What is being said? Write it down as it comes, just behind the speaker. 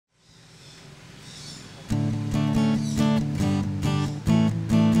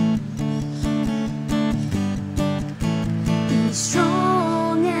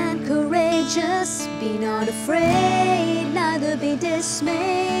afraid, neither be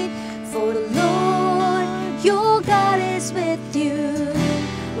dismayed, for the Lord your God is with you.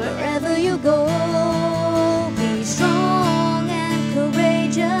 Wherever you go, be strong and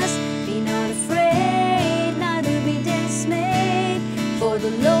courageous. Be not afraid, neither be dismayed, for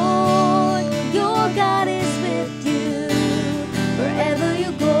the Lord your God is with you. Wherever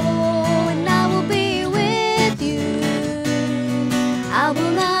you go, and I will be with you. I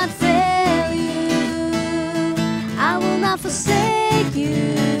will not fail you. I will not forsake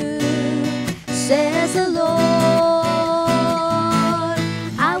you, says the Lord.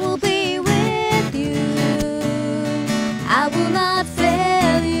 I will be with you. I will not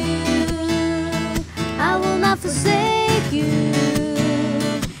fail you. I will not forsake you,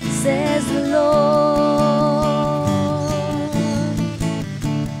 says the Lord.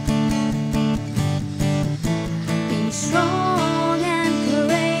 Be strong and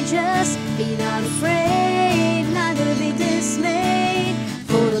courageous. Be not afraid, neither be dismayed,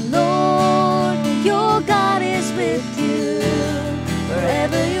 for the Lord your God is with you.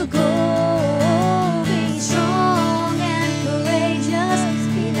 Wherever you go, be strong and courageous.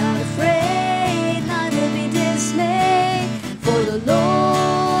 Be not afraid, neither be dismayed, for the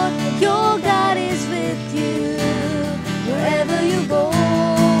Lord your God is with you. Wherever you go,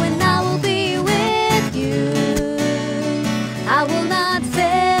 and I will be with you. I will not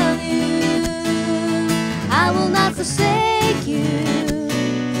fail you. I will not forsake you,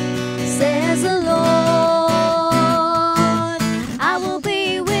 says the Lord. I will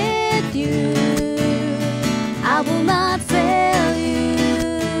be with you. I will not fail you.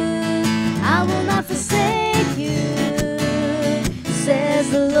 I will not forsake you, says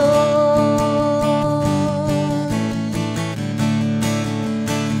the Lord.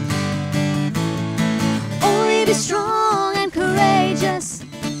 Only be strong and courageous.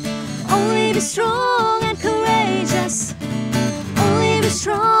 Only be strong and courageous. Only be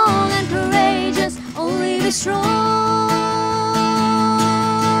strong and courageous. Only be strong.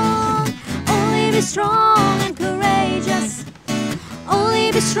 Only be strong and courageous.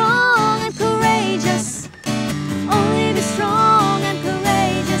 Only be strong and courageous. Only be strong and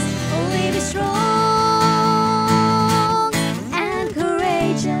courageous. Only be strong and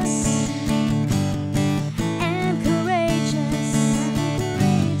courageous. And courageous.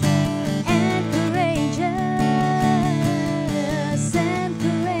 And courageous. And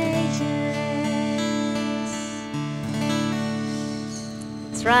courageous.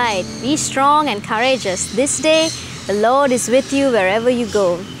 That's right. Be strong and courageous. This day, the Lord is with you wherever you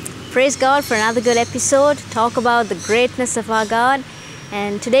go. Praise God for another good episode. Talk about the greatness of our God.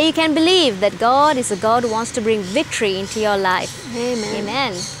 And today you can believe that God is a God who wants to bring victory into your life. Amen.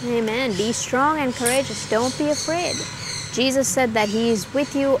 Amen. Amen. Be strong and courageous. Don't be afraid. Jesus said that He is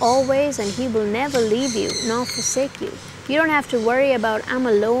with you always and He will never leave you nor forsake you. You don't have to worry about, I'm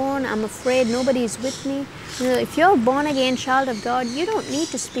alone, I'm afraid, nobody is with me. You know, if you're a born-again child of God, you don't need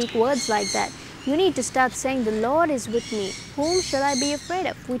to speak words like that. You need to start saying, the Lord is with me. Whom shall I be afraid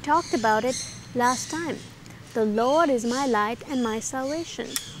of? We talked about it last time. The Lord is my light and my salvation.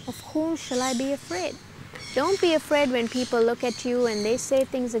 Of whom shall I be afraid? Don't be afraid when people look at you and they say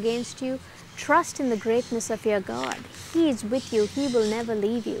things against you. Trust in the greatness of your God. He is with you. He will never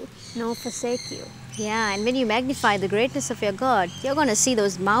leave you nor forsake you. Yeah, and when you magnify the greatness of your God, you're going to see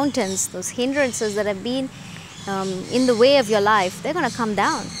those mountains, those hindrances that have been in the way of your life, they're going to come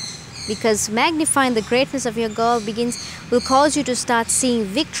down. Because magnifying the greatness of your God will cause you to start seeing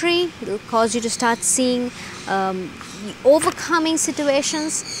victory. It will cause you to start seeing overcoming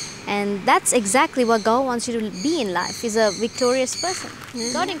situations. And that's exactly what God wants you to be in life. He's a victorious person.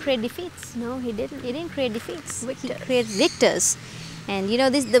 Mm-hmm. God didn't create defeats. No, He didn't. He didn't create defeats. Victors. He created victors. And you know,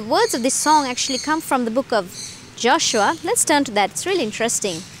 the words of this song actually come from the book of Joshua. Let's turn to that. It's really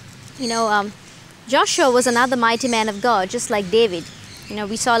interesting. You know, Joshua was another mighty man of God, just like David. You know,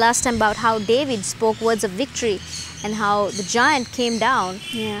 we saw last time about how David spoke words of victory and how the giant came down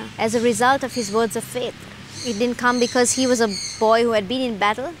as a result of his words of faith. It didn't come because he was a boy who had been in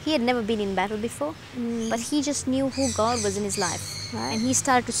battle. He had never been in battle before, but he just knew who God was in his life. Right. And he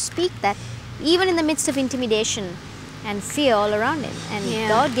started to speak that even in the midst of intimidation and fear all around him. And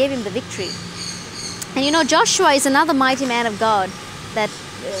God gave him the victory. And you know, Joshua is another mighty man of God that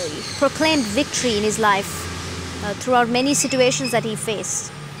proclaimed victory in his life throughout many situations that he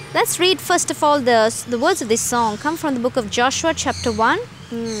faced. Let's read first of all the words of this song come from the book of Joshua chapter 1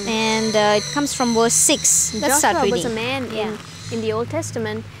 and it comes from verse 6. Let's start reading. Joshua was a man in the Old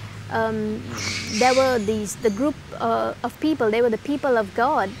Testament. There were the group of people, they were the people of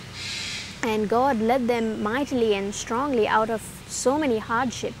God, and God led them mightily and strongly out of so many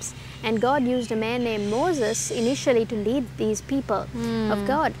hardships. And God used a man named Moses initially to lead these people of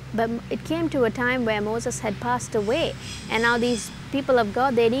God. But it came to a time where Moses had passed away. And now these people of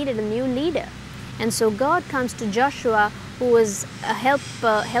God, they needed a new leader. And so God comes to Joshua, who was a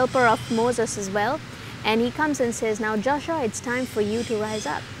helper of Moses as well. And he comes and says, now Joshua, it's time for you to rise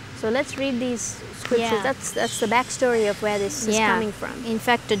up. So let's read these scriptures. Yeah. That's the backstory of where this is coming from. In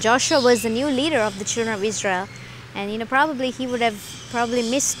fact, Joshua was the new leader of the children of Israel. And probably he would have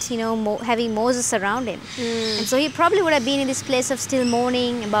missed having Moses around him. And so he probably would have been in this place of still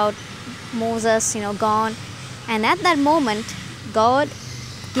mourning about Moses gone. And at that moment, God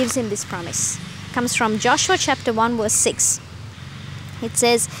gives him this promise. It comes from Joshua chapter 1 verse 6. It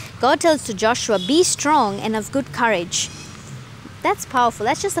says, God tells to Joshua, be strong and of good courage. That's powerful.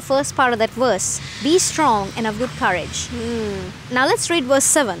 That's just the first part of that verse. Be strong and of good courage. Now let's read verse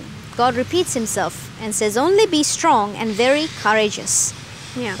 7. God repeats himself and says, only be strong and very courageous.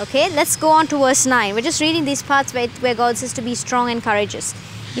 Yeah. Okay, let's go on to verse 9. We're just reading these parts where God says to be strong and courageous.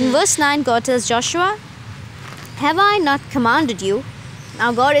 In verse 9, God tells Joshua, have I not commanded you?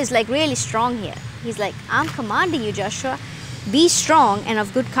 Now God is like really strong here. He's like, I'm commanding you, Joshua. Be strong and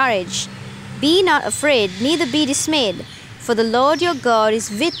of good courage. Be not afraid, neither be dismayed. For the Lord your God is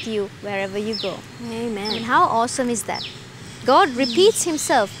with you wherever you go. Amen. And how awesome is that? God repeats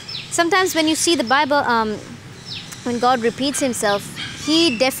himself. Sometimes when you see the Bible, when God repeats himself,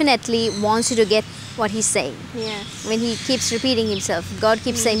 he definitely wants you to get what he's saying. Yeah. When he keeps repeating himself, God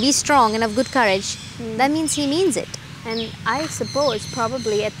keeps saying, be strong and of good courage. That means he means it. And I suppose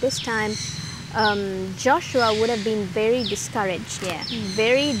probably at this time, Joshua would have been very discouraged,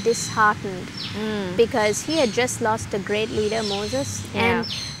 very disheartened, because he had just lost a great leader, Moses. Yeah.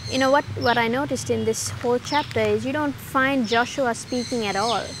 And you know what I noticed in this whole chapter is you don't find Joshua speaking at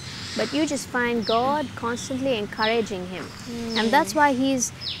all, but you just find God constantly encouraging him. And that's why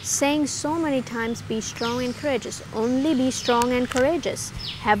he's saying so many times, be strong and courageous. Only be strong and courageous.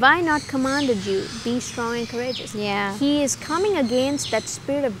 Have I not commanded you? Be strong and courageous. Yeah. He is coming against that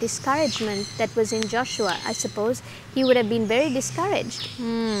spirit of discouragement that was in Joshua. I suppose he would have been very discouraged.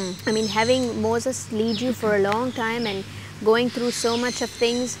 I mean, having Moses lead you for a long time and going through so much of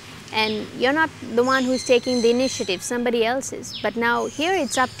things, and you're not the one who's taking the initiative, somebody else is. But now here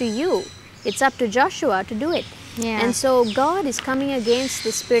it's up to you. It's up to Joshua to do it. Yeah. And so God is coming against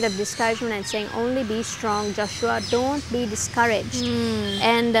the spirit of discouragement and saying, only be strong, Joshua, don't be discouraged.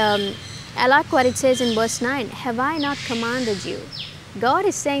 And I like what it says in verse 9, have I not commanded you? God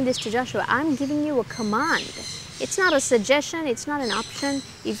is saying this to Joshua, I'm giving you a command. It's not a suggestion, it's not an option.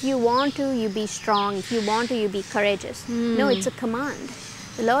 If you want to, you be strong. If you want to, you be courageous. No, it's a command.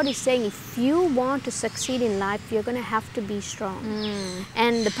 The Lord is saying, if you want to succeed in life, you're going to have to be strong.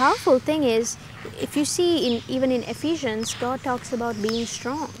 And the powerful thing is, if you see, even in Ephesians, God talks about being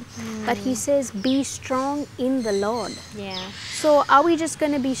strong. But he says, be strong in the Lord. Yeah. So are we just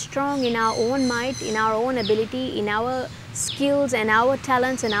going to be strong in our own might, in our own ability, in our skills and our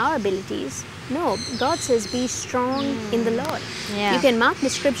talents and our abilities? No, God says, be strong in the Lord. Yeah. You can mark the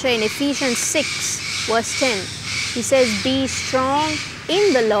scripture in Ephesians 6, verse 10. He says, be strong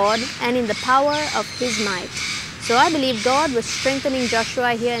in the Lord and in the power of his might. So I believe God was strengthening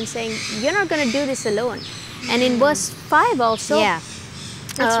Joshua here and saying, you're not going to do this alone. And in verse 5 also,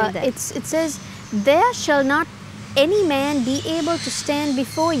 Let's read that. it says, there shall not any man be able to stand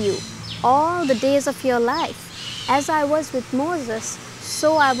before you all the days of your life. As I was with Moses,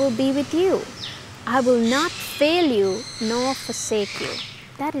 so I will be with you. I will not fail you nor forsake you.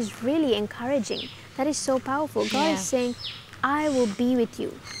 That is really encouraging. That is so powerful. God is saying, I will be with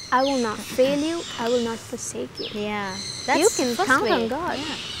you. I will not fail you. I will not forsake you. Yeah. You can count on God.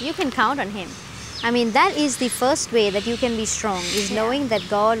 Yeah. You can count on him. I mean, that is the first way that you can be strong, is knowing that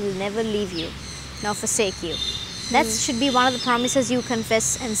God will never leave you nor forsake you. That should be one of the promises you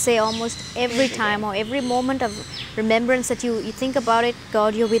confess and say almost every time or every moment of remembrance that you think about it.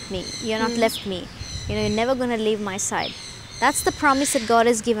 God, you're with me. You're not left me. You're never going to leave my side. That's the promise that God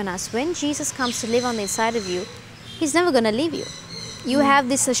has given us. When Jesus comes to live on the inside of you, he's never going to leave you. You have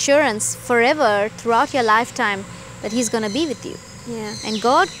this assurance forever throughout your lifetime that he's going to be with you. Yeah. And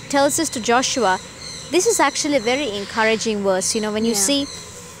God tells this to Joshua. This is actually a very encouraging verse. When you see,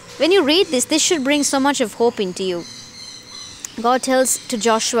 when you read this should bring so much of hope into you. God tells to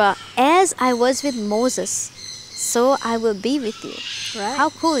Joshua, as I was with Moses, so I will be with you. Right. How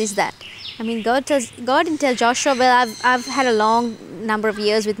cool is that? I mean, God didn't tell Joshua, well, I've had a long number of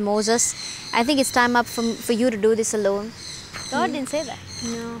years with Moses. I think it's time up for you to do this alone. God didn't say that.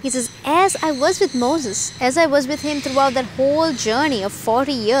 No. He says, as I was with Moses, as I was with him throughout that whole journey of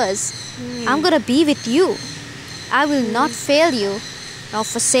 40 years, I'm going to be with you. I will not fail you, nor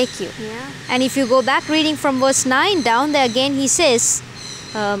forsake you. Yeah. And if you go back reading from verse 9 down there again, he says,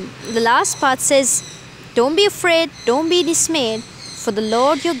 the last part says, don't be afraid, don't be dismayed, for the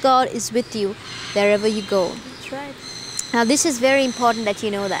Lord your God is with you wherever you go. That's right. Now this is very important that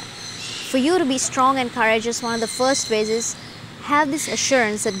you know that. For you to be strong and courageous, one of the first ways is have this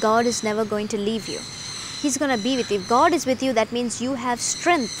assurance that God is never going to leave you. He's going to be with you. If God is with you, that means you have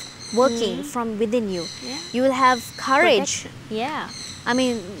strength working from within you. Yeah. You will have courage. Protection. Yeah. I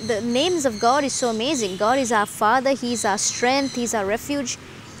mean, the names of God is so amazing. God is our Father. He's our strength. He's our refuge.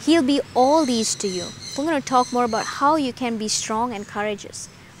 He'll be all these to you. We're going to talk more about how you can be strong and courageous.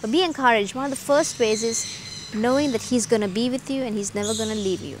 But be encouraged. One of the first ways is knowing that He's going to be with you and He's never going to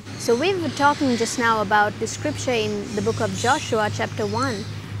leave you. So we were talking just now about the scripture in the book of Joshua chapter 1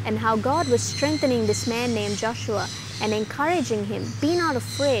 and how God was strengthening this man named Joshua and encouraging him. Be not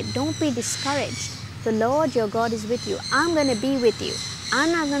afraid. Don't be discouraged. The Lord your God is with you. I'm going to be with you.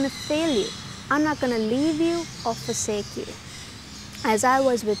 I'm not going to fail you. I'm not going to leave you or forsake you. As I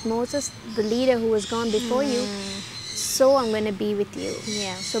was with Moses, the leader who was gone before you, so I'm going to be with you.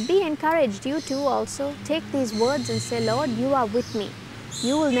 Yeah. So be encouraged. You too also take these words and say, Lord, you are with me.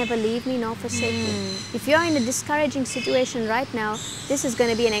 You will never leave me nor forsake me. If you're in a discouraging situation right now, this is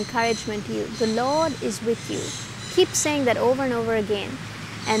going to be an encouragement to you. The Lord is with you. Keep saying that over and over again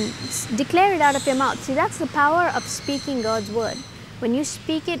and declare it out of your mouth. See, that's the power of speaking God's word. When you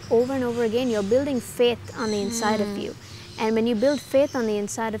speak it over and over again, you're building faith on the inside of you. And when you build faith on the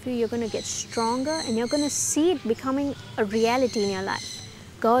inside of you, you're going to get stronger and you're going to see it becoming a reality in your life.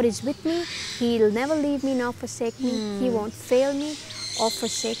 God is with me. He'll never leave me nor forsake me. He won't fail me or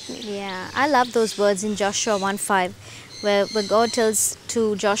forsake me. Yeah, I love those words in Joshua 1:5, where God tells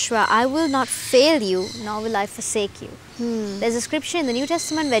to Joshua, I will not fail you, nor will I forsake you. There's a scripture in the New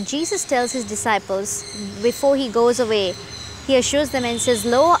Testament where Jesus tells his disciples, before he goes away, he assures them and says,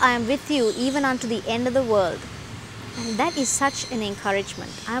 Lo, I am with you even unto the end of the world. And that is such an encouragement.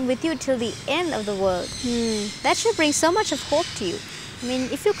 I am with you till the end of the world. That should bring so much of hope to you. I mean,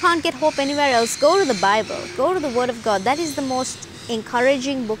 if you can't get hope anywhere else, go to the Bible, go to the Word of God. That is the most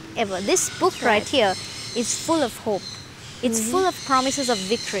encouraging book ever. This book right here is full of hope. It's full of promises of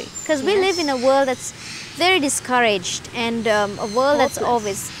victory. Because we live in a world that's very discouraged and a world that's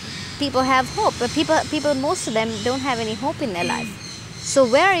always, people have hope, but people, most of them don't have any hope in their life. So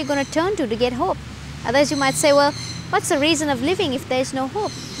where are you going to turn to get hope? Otherwise you might say, well, what's the reason of living if there's no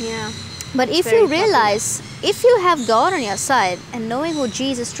hope? Yeah. But if you realize, if you have God on your side and knowing who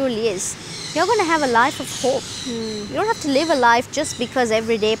Jesus truly is, you're going to have a life of hope. You don't have to live a life just because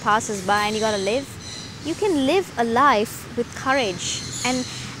every day passes by and you got to live. You can live a life with courage and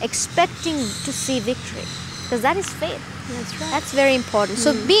expecting to see victory, because that is faith. That's right. That's very important.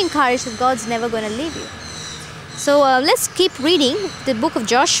 So be encouraged that God's never going to leave you. So let's keep reading the book of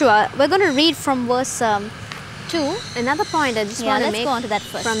Joshua. We're going to read from verse 2. Another point I just want to let's make go on to that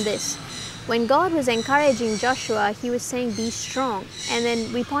first. from this. When God was encouraging Joshua, he was saying, be strong. And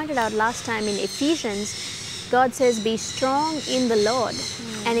then we pointed out last time in Ephesians, God says, be strong in the Lord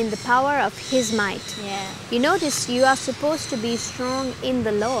and in the power of His might. Yeah. You notice you are supposed to be strong in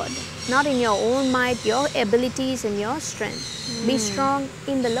the Lord, not in your own might, your abilities and your strength. Be strong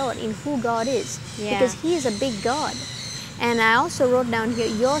in the Lord, in who God is, because He is a big God. And I also wrote down here,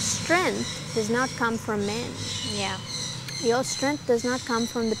 your strength does not come from man. Yeah. Your strength does not come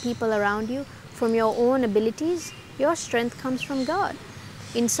from the people around you, from your own abilities. Your strength comes from God.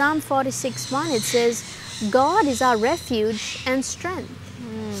 In Psalm 46:1 it says, God is our refuge and strength.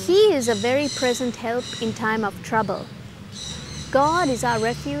 He is a very present help in time of trouble. God is our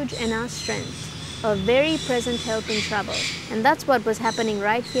refuge and our strength, a very present help in trouble. And that's what was happening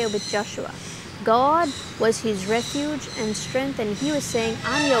right here with Joshua. God was his refuge and strength, and he was saying,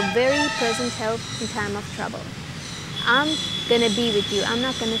 I'm your very present help in time of trouble. I'm going to be with you. I'm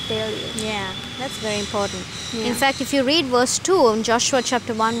not going to fail you. Yeah, that's very important. Yeah. In fact, if you read verse 2 in Joshua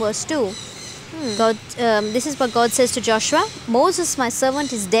chapter 1 verse 2, God, this is what God says to Joshua, Moses my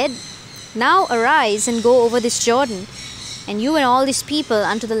servant is dead. Now arise and go over this Jordan, and you and all these people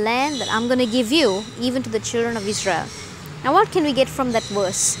unto the land that I'm going to give you, even to the children of Israel. Now what can we get from that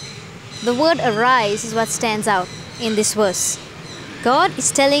verse? The word arise is what stands out in this verse. God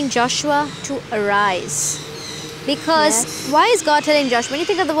is telling Joshua to arise. Because why is God telling Joshua? When you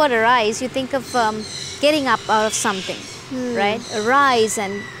think of the word arise, you think of getting up out of something, right? Arise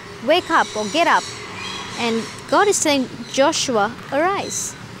and wake up or get up. And God is telling Joshua,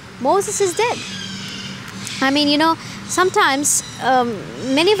 arise. Moses is dead. I mean, you know, sometimes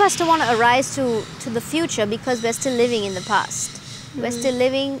many of us don't want to arise to the future because we're still living in the past. We're still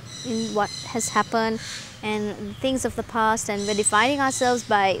living in what has happened. and things of the past, and we're defining ourselves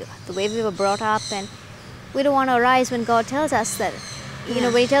by the way we were brought up, and we don't want to arise when God tells us that, you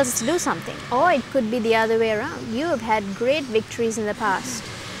know, when He tells us to do something. Or it could be the other way around. You have had great victories in the past,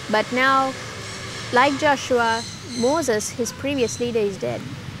 but now, like Joshua, Moses, his previous leader, is dead.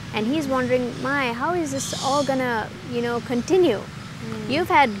 And he's wondering, how is this all gonna, you know, continue? You've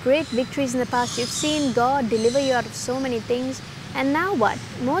had great victories in the past. You've seen God deliver you out of so many things. And now what?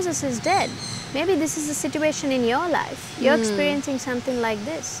 Moses is dead. Maybe this is the situation in your life. You're experiencing something like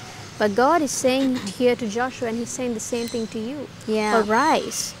this. But God is saying here to Joshua, and He's saying the same thing to you. Yeah.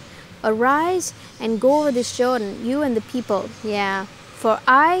 Arise. Arise and go over this Jordan, you and the people. Yeah. For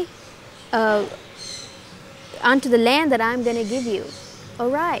unto the land that I'm going to give you.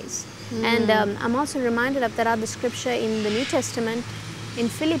 Arise. And I'm also reminded of that other scripture in the New Testament, in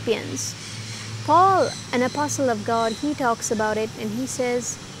Philippians. Paul, an apostle of God, he talks about it, and he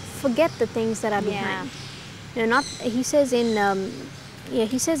says, forget the things that are behind. No, not, he says in,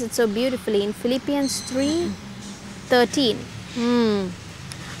 he says it so beautifully in Philippians 3:13.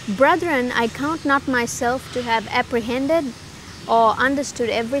 Brethren, I count not myself to have apprehended or understood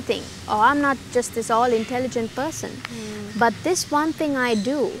everything, or I'm not just this all-intelligent person. But this one thing I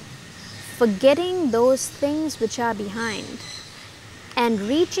do, forgetting those things which are behind, and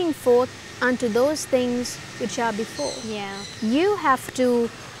reaching forth unto those things which are before. Yeah. You have to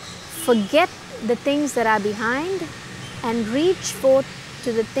forget the things that are behind and reach forth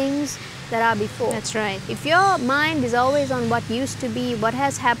to the things that are before. That's right. If your mind is always on what used to be, what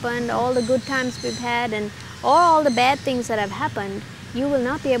has happened, all the good times we've had, and all the bad things that have happened, you will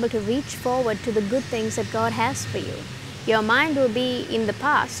not be able to reach forward to the good things that God has for you. Your mind will be in the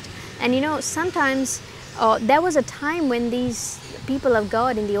past. And you know, sometimes there was a time when these people of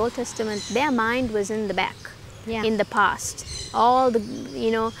God in the Old Testament, their mind was in the back, in the past. All the,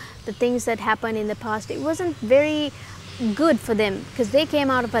 you know, the things that happened in the past, it wasn't very good for them because they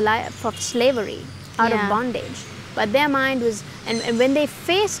came out of a life of slavery, out of bondage. But their mind was, and when they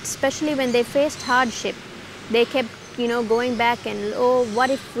faced, especially when they faced hardship, they kept, you know, going back and, oh, what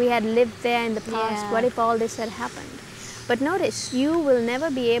if we had lived there in the past? What if all this had happened? But notice, you will never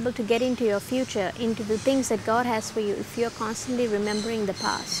be able to get into your future, into the things that God has for you, if you're constantly remembering the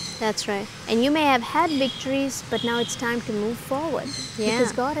past. That's right. And you may have had victories, but now it's time to move forward.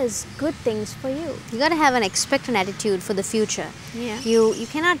 Because God has good things for you. You got to have an expectant attitude for the future. You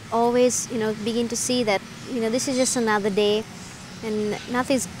cannot always, you know, begin to see that, you know, this is just another day, and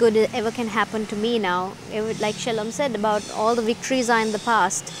nothing's good ever can happen to me now. Like Shalom said about all the victories are in the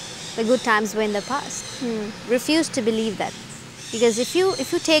past. The good times were in the past. Refuse to believe that, because if you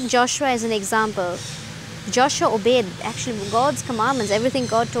take Joshua as an example, Joshua obeyed actually God's commandments. Everything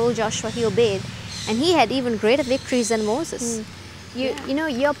God told Joshua, he obeyed, and he had even greater victories than Moses. You know,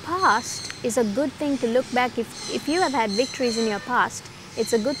 your past is a good thing to look back. If you have had victories in your past,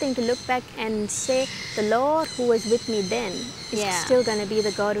 it's a good thing to look back and say, the Lord who was with me then is still going to be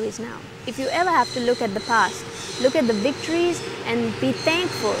the God who is now. If you ever have to look at the past, look at the victories and be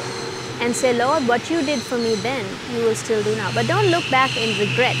thankful and say, Lord, what you did for me then, you will still do now. But don't look back in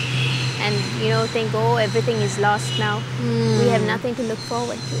regret and, you know, think, oh, everything is lost now. We have nothing to look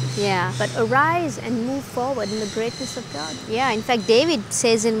forward to. But arise and move forward in the greatness of God. In fact, David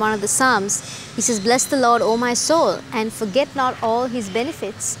says in one of the Psalms, he says, bless the Lord, O my soul, and forget not all His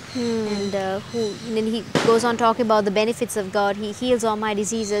benefits. And then he goes on talking about the benefits of God. He heals all my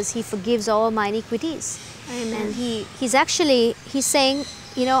diseases. He forgives all my iniquities. Amen. And he's saying,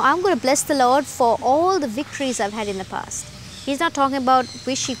 you know, I'm going to bless the Lord for all the victories I've had in the past. He's not talking about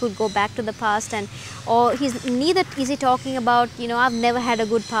wish he could go back to the past, or neither is he talking about, you know, I've never had a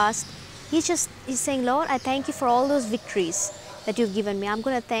good past. He's saying, Lord, I thank you for all those victories that you've given me. I'm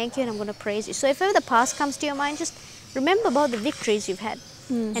going to thank you and I'm going to praise you. So if ever the past comes to your mind, just remember about the victories you've had.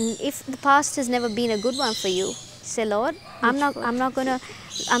 And if the past has never been a good one for you, say, Lord, I'm not going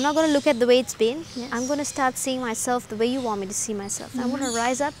to look at the way it's been. I'm going to start seeing myself the way you want me to see myself. I'm going to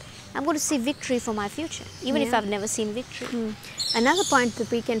rise up. I'm going to see victory for my future, even if I've never seen victory. Another point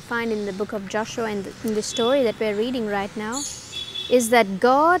that we can find in the book of Joshua and in the story that we're reading right now is that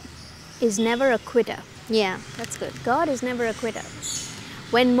God is never a quitter. That's good. God is never a quitter.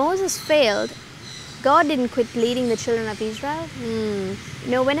 When Moses failed, God didn't quit leading the children of Israel. You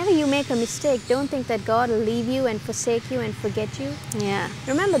know, whenever you make a mistake, don't think that God will leave you and forsake you and forget you.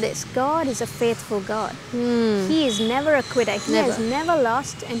 Remember this, God is a faithful God. He is never a quitter. He has never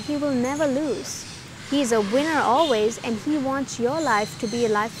lost and He will never lose. He is a winner always, and He wants your life to be a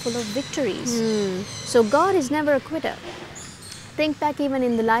life full of victories. So God is never a quitter. Think back even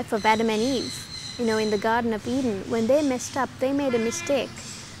in the life of Adam and Eve, you know, in the Garden of Eden. When they messed up, they made a mistake.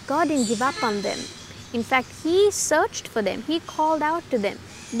 God didn't give up on them. In fact, he searched for them. He called out to them.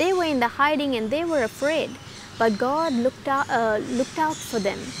 They were in the hiding and they were afraid. But God looked out for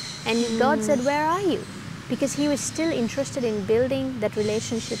them. And God said, where are you? Because he was still interested in building that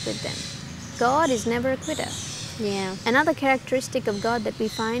relationship with them. God is never a quitter. Yeah. Another characteristic of God that we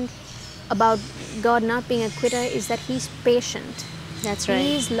find about God not being a quitter is that he's patient. That's right.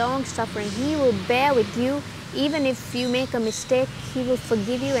 He's long-suffering. He will bear with you. Even if you make a mistake, he will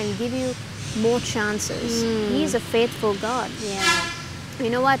forgive you and give you more chances. He's a faithful God. Yeah. You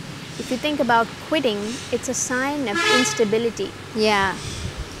know what? If you think about quitting, it's a sign of instability. Yeah.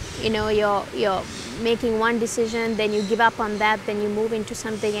 You know, you're making one decision, then you give up on that, then you move into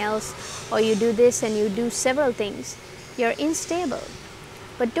something else, or you do this and you do several things. You're unstable.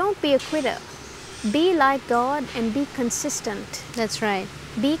 But don't be a quitter. Be like God and be consistent. That's right.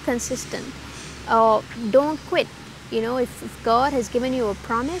 Be consistent. Don't quit. You know, if God has given you a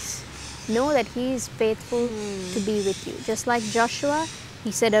promise, know that he is faithful to be with you. Just like Joshua,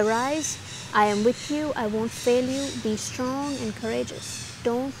 he said, arise, I am with you, I won't fail you, be strong and courageous.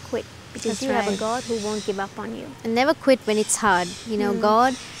 Don't quit, because That's you have a right. God who won't give up on you. And never quit when it's hard. You know,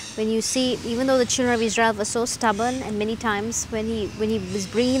 God, when you see, even though the children of Israel were so stubborn, and many times when he was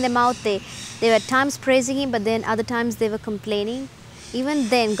bringing them out, they were at times praising him, but then other times they were complaining. Even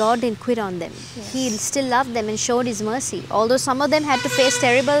then, God didn't quit on them. Yes. He still loved them and showed his mercy. Although some of them had to face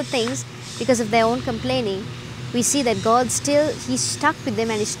terrible things because of their own complaining, we see that God still, he stuck with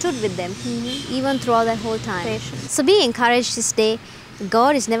them and he stood with them even throughout that whole time. Patience. So be encouraged this day.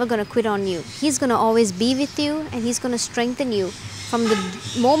 God is never going to quit on you. He's going to always be with you, and he's going to strengthen you. From the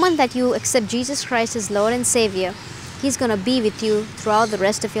moment that you accept Jesus Christ as Lord and Savior, he's going to be with you throughout the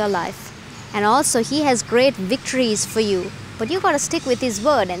rest of your life. And also, he has great victories for you. But you got to stick with his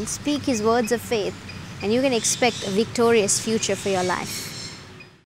word and speak his words of faith, and you can expect a victorious future for your life.